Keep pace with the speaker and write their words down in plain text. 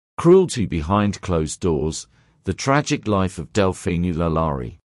Cruelty behind closed doors, the tragic life of Delphine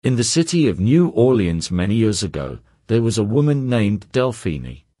LaLaurie. In the city of New Orleans many years ago, there was a woman named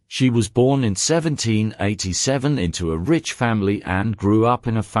Delphine. She was born in 1787 into a rich family and grew up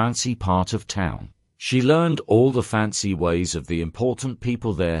in a fancy part of town. She learned all the fancy ways of the important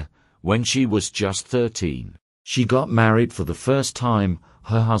people there when she was just 13. She got married for the first time.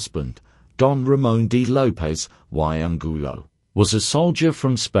 Her husband, Don Ramon de Lopez y Angulo, was a soldier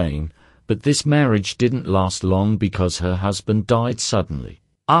from Spain, but this marriage didn't last long because her husband died suddenly.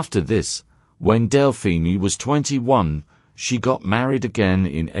 After this, when Delphine was 21, she got married again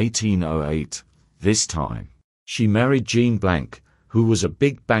in 1808. This time, she married Jean Blanc, who was a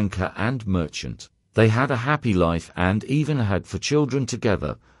big banker and merchant. They had a happy life and even had 4 children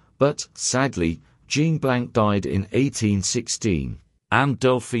together, but, sadly, Jean Blanc died in 1816, and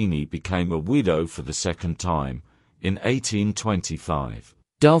Delphine became a widow for the second time, in 1825.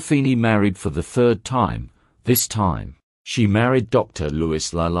 Delphine married for the 3rd time. This time, she married Dr.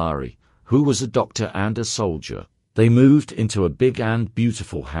 Louis LaLaurie, who was a doctor and a soldier. They moved into a big and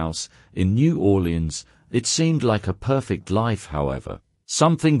beautiful house in New Orleans. It seemed like a perfect life, however.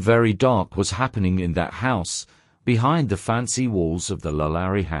 Something very dark was happening in that house, behind the fancy walls of the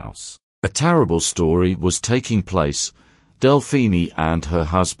LaLaurie house. A terrible story was taking place. Delphine and her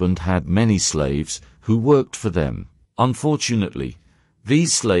husband had many slaves who worked for them. Unfortunately,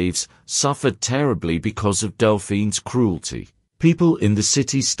 these slaves suffered terribly because of Delphine's cruelty. People in the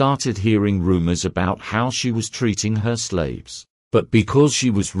city started hearing rumors about how she was treating her slaves. But because she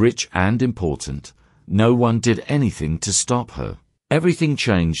was rich and important, no one did anything to stop her. Everything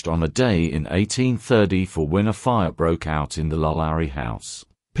changed on a day in 1834 when a fire broke out in the LaLaurie house.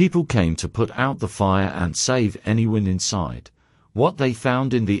 People came to put out the fire and save anyone inside. What they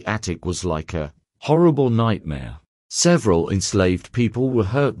found in the attic was like a horrible nightmare. Several enslaved people were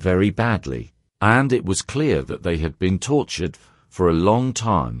hurt very badly, and it was clear that they had been tortured for a long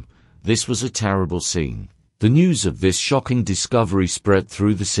time. This was a terrible scene. The news of this shocking discovery spread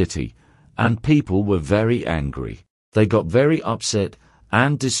through the city, and people were very angry. They got very upset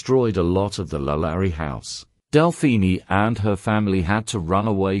and destroyed a lot of the LaLaurie house. Delphine and her family had to run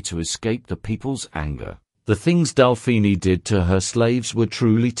away to escape the people's anger. The things Delphine did to her slaves were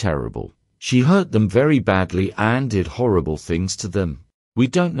truly terrible. She hurt them very badly and did horrible things to them. We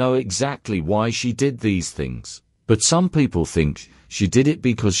don't know exactly why she did these things, but some people think she did it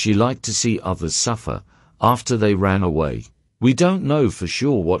because she liked to see others suffer after they ran away. We don't know for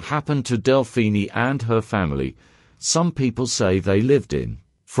sure what happened to Delphine and her family. Some people say they lived in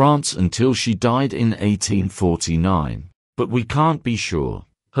France until she died in 1849, but we can't be sure.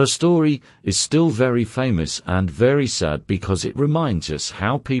 Her story is still very famous and very sad because it reminds us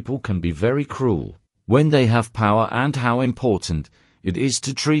how people can be very cruel when they have power and how important it is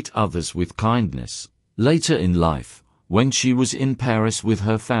to treat others with kindness. Later in life, when she was in Paris with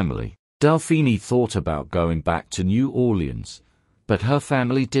her family, Delphine thought about going back to New Orleans, but her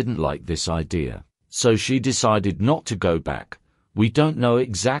family didn't like this idea, so she decided not to go back. We don't know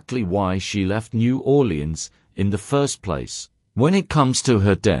exactly why she left New Orleans in the first place. When it comes to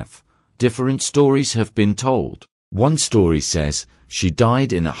her death, different stories have been told. One story says she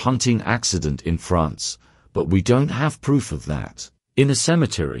died in a hunting accident in France, but we don't have proof of that. In a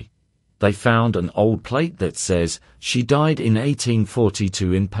cemetery, they found an old plate that says she died in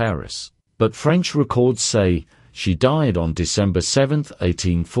 1842 in Paris, but French records say she died on December 7,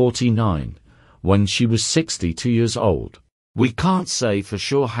 1849, when she was 62 years old. We can't say for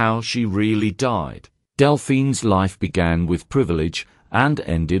sure how she really died. Delphine's life began with privilege and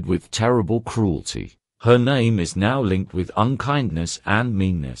ended with terrible cruelty. Her name is now linked with unkindness and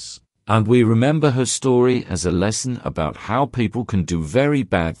meanness, and we remember her story as a lesson about how people can do very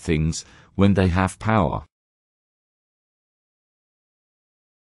bad things when they have power.